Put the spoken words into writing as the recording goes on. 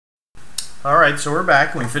Alright, so we're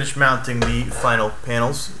back and we finished mounting the final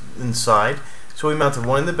panels inside. So we mounted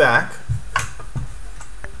one in the back,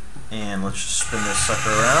 and let's just spin this sucker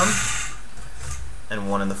around, and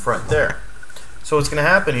one in the front there. So what's going to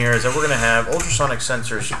happen here is that we're going to have ultrasonic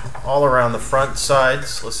sensors all around the front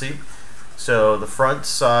sides. Let's see. So the front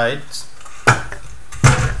sides,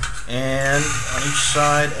 and on each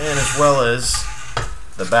side, and as well as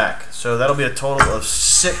the back. So that'll be a total of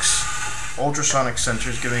 6 ultrasonic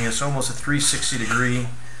sensors, giving us almost a 360-degree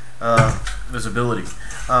visibility.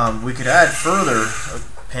 We could add further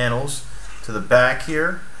panels to the back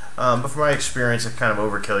here, but from my experience, it's kind of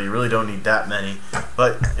overkill. You really don't need that many,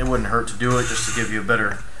 but it wouldn't hurt to do it just to give you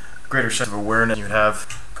a greater sense of awareness. You'd have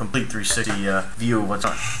complete 360 view of what's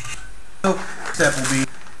on. So step will be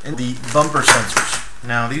in the bumper sensors.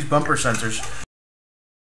 Now these bumper sensors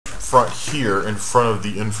front here in front of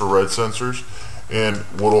the infrared sensors, and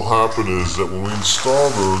what will happen is that when we install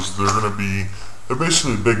those, they're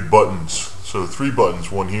basically big buttons. So 3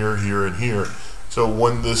 buttons, one here, here, and here. So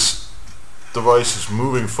when this device is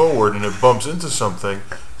moving forward and it bumps into something,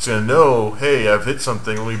 it's going to know, hey, I've hit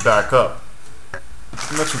something, let me back up.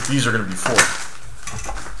 And that's what these are going to be for.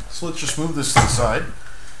 So let's just move this to the side,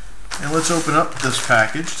 and let's open up this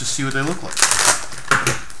package to see what they look like.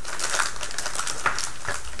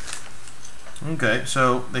 Okay,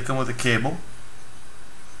 so they come with a cable,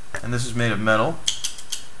 and this is made of metal,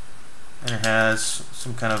 and it has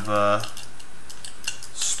some kind of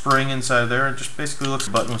spring inside there. It just basically looks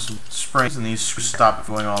like a button with some springs, and these screws stop it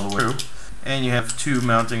going all the way through. And you have 2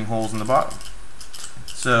 mounting holes in the bottom,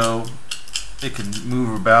 so it can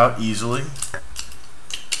move about easily,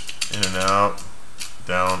 in and out,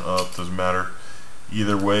 down, up, doesn't matter.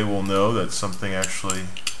 Either way, we'll know that something actually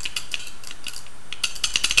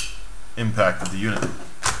impacted the unit.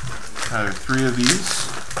 There are 3 of these.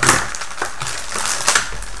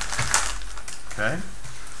 Okay.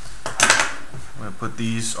 I'm going to put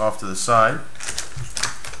these off to the side.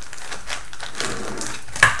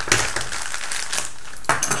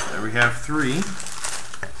 There we have 3.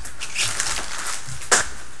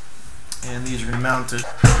 And these are going to be mounted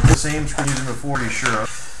the same screw using before, to be sure of.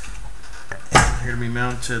 They're going to be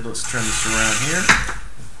mounted, let's turn this around here.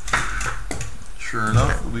 Sure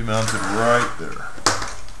enough, it'll be mounted right there.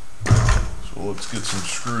 So let's get some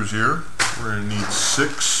screws here. We're going to need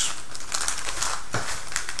 6.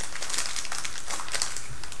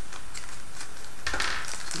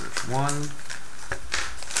 So there's 1,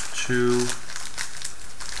 2,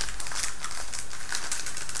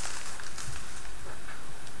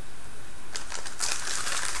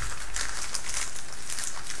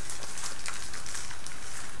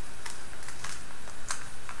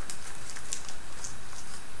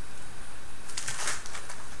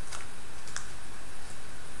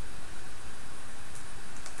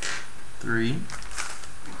 3.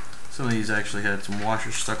 Some of these actually had some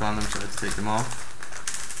washers stuck on them, so I had to take them off.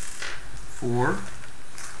 4,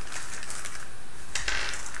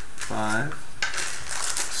 5,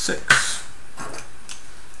 6.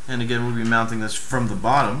 And again, we'll be mounting this from the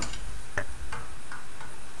bottom.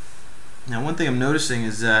 Now, one thing I'm noticing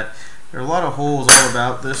is that there are a lot of holes all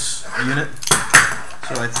about this unit.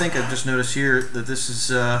 So I think I've just noticed here that this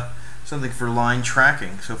is something for line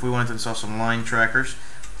tracking. So if we wanted to install some line trackers,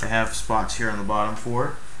 they have spots here on the bottom for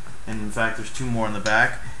it, and in fact there's 2 more in the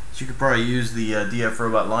back. So you could probably use the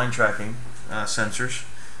DFRobot line tracking sensors.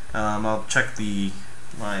 I'll check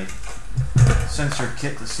my sensor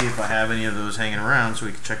kit to see if I have any of those hanging around, so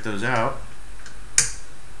we can check those out.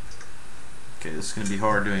 Okay, this is going to be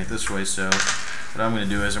hard doing it this way, so what I'm going to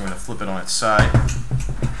do is I'm going to flip it on its side,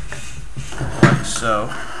 like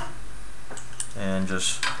so, and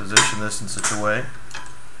just position this in such a way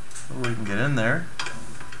that we can get in there.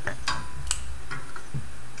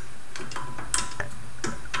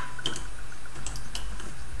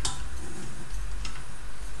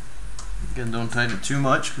 Again, don't tighten it too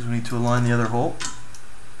much because we need to align the other hole.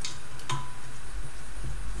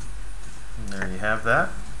 And there you have that.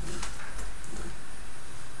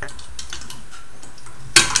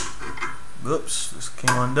 Oops, this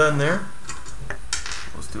came undone there.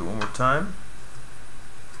 Let's do it one more time.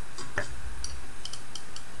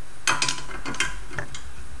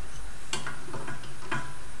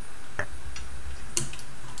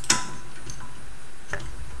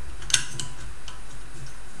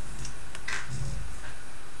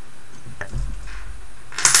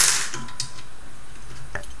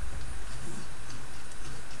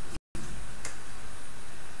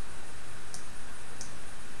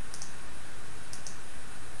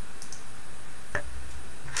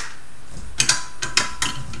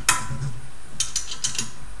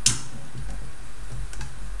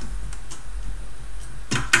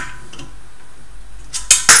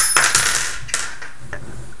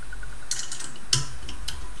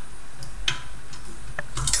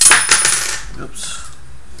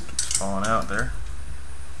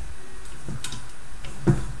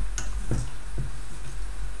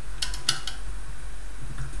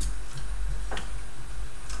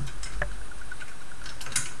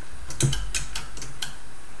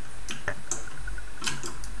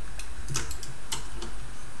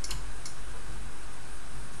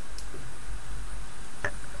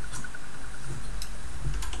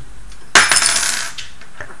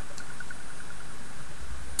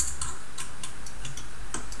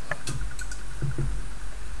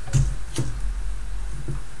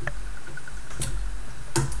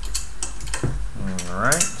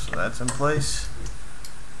 Alright, so that's in place.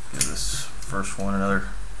 Give this first one another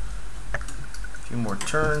few more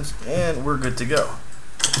turns and we're good to go.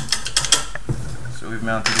 So we've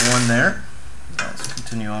mounted one there. Now let's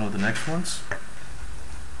continue on with the next ones.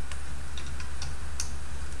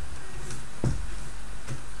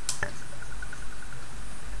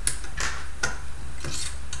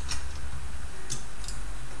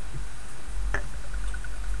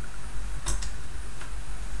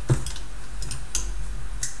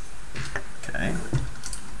 Okay.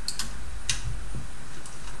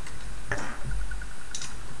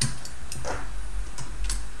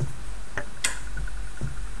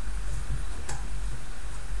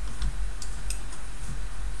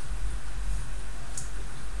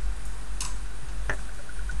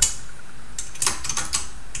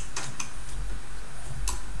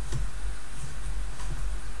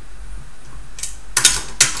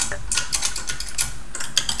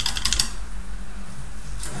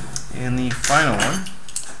 And the final one.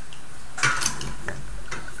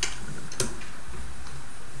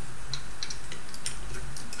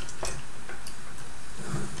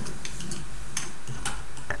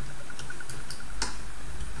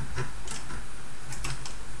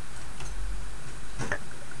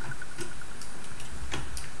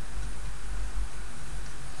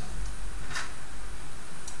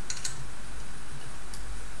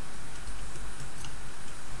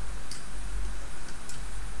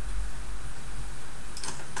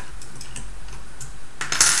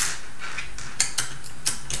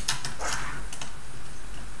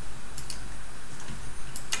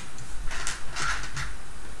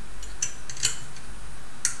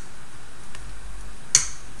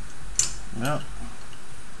 Well,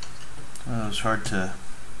 it was hard to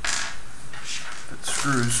fit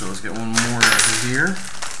screws, so let's get one more out of here.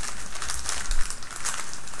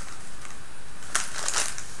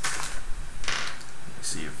 Let me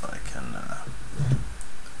see if I can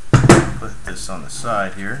put this on the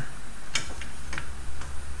side here.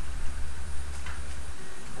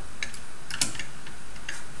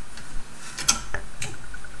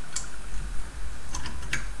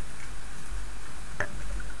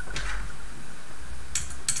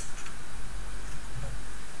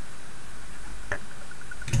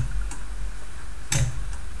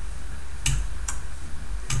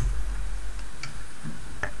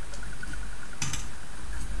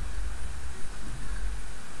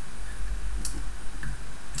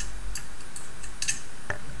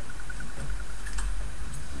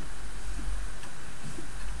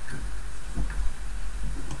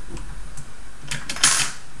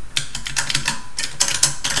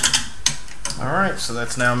 Alright, so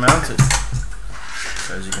that's now mounted.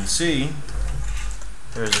 So as you can see,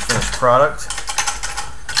 there's the finished product.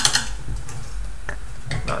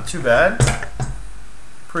 Not too bad.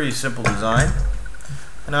 Pretty simple design.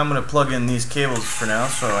 And I'm going to plug in these cables for now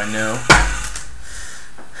so I know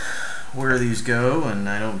where these go and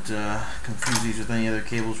I don't confuse these with any other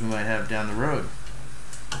cables we might have down the road.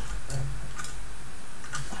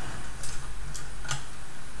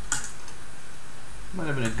 Might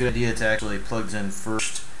have been a good idea to actually plug this in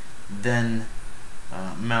first, then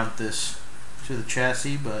mount this to the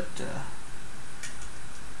chassis, but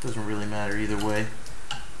doesn't really matter either way.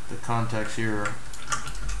 The contacts here are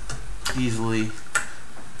easily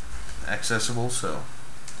accessible, so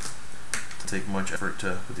it doesn't take much effort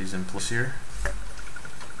to put these in place here.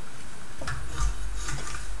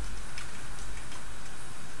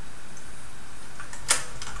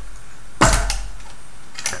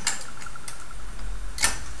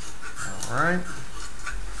 Alright,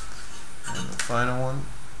 and the final one,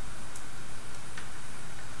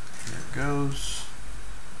 here it goes.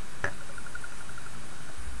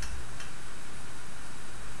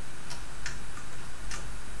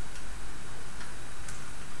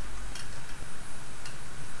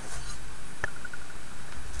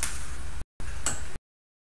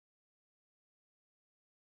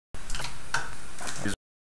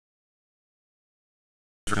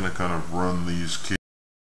 We're going to kind of run these cables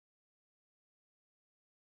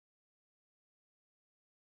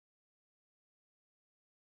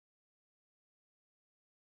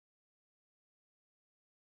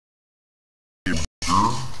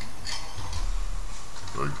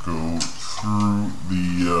that go through the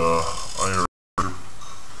iron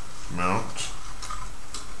mount.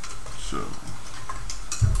 So,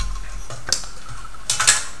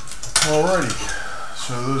 alrighty,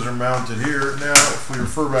 so those are mounted here. Now, if we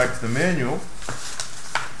refer back to the manual,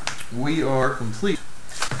 we are complete.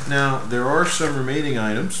 Now, there are some remaining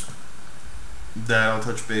items that I'll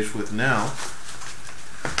touch base with now,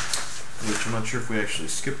 which I'm not sure if we actually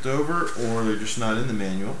skipped over or they're just not in the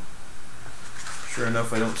manual. Sure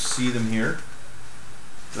enough, I don't see them here.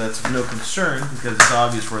 That's of no concern because it's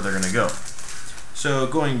obvious where they're going to go. So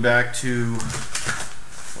going back to,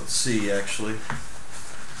 let's see actually.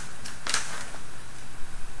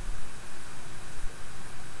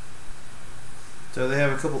 So they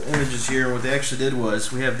have a couple images here. What they actually did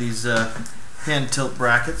was, we have these hand tilt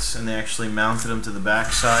brackets, and they actually mounted them to the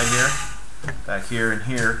back side here, back here and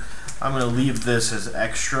here. I'm going to leave this as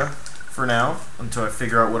extra for now until I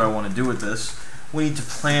figure out what I want to do with this. We need to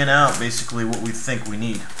plan out basically what we think we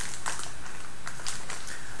need.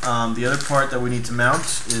 The other part that we need to mount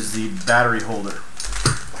is the battery holder.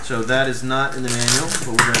 So that is not in the manual, but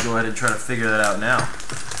we're going to go ahead and try to figure that out now.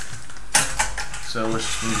 So let's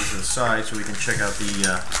just move this to the side so we can check out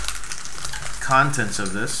the contents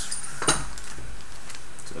of this.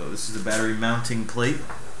 So this is the battery mounting plate,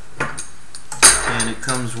 and it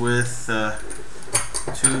comes with 4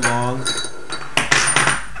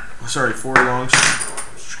 long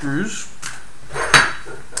screws,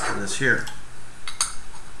 and this here.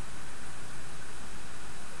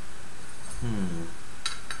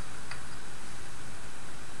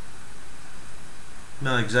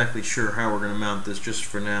 Not exactly sure how we're going to mount this just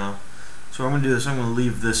for now. So I'm going to do this. I'm going to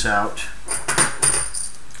leave this out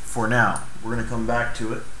for now. We're going to come back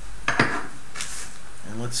to it.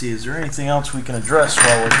 And let's see, is there anything else we can address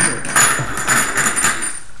while we're here?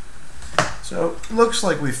 So it looks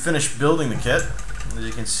like we've finished building the kit. As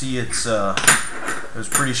you can see, it was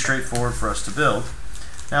pretty straightforward for us to build.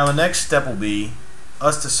 Now the next step will be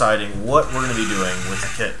us deciding what we're going to be doing with the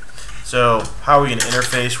kit. So how are we going to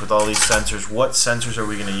interface with all these sensors? What sensors are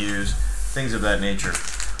we going to use? Things of that nature.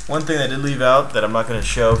 One thing I did leave out that I'm not going to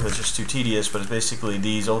show because it's just too tedious, but it's basically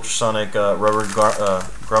these ultrasonic rubber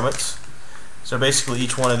grommets. So basically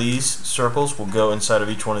each one of these circles will go inside of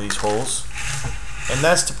each one of these holes. And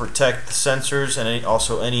that's to protect the sensors and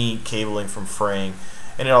also any cabling from fraying.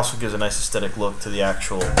 And it also gives a nice aesthetic look to the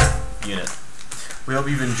actual unit. We hope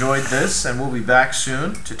you've enjoyed this, and we'll be back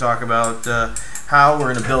soon to talk about how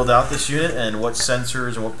we're going to build out this unit and what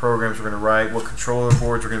sensors and what programs we're going to write, what controller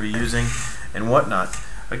boards we're going to be using, and whatnot.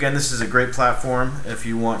 Again, this is a great platform if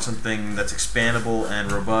you want something that's expandable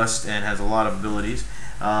and robust and has a lot of abilities.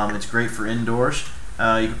 It's great for indoors.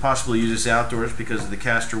 You could possibly use this outdoors because of the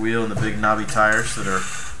caster wheel and the big knobby tires that are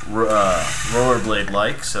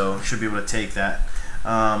rollerblade-like, so you should be able to take that.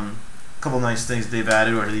 A couple nice things they've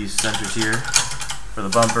added are these sensors here for the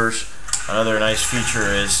bumpers. Another nice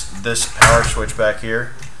feature is this power switch back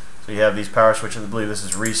here. So you have these power switches. I believe this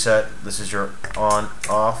is reset, this is your on,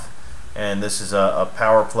 off, and this is a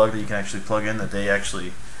power plug that you can actually plug in that they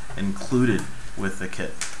actually included with the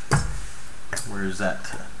kit. Where is that?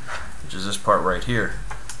 Which is this part right here.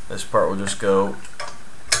 This part will just go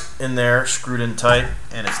in there, screwed in tight,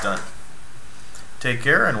 and it's done. Take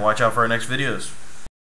care and watch out for our next videos.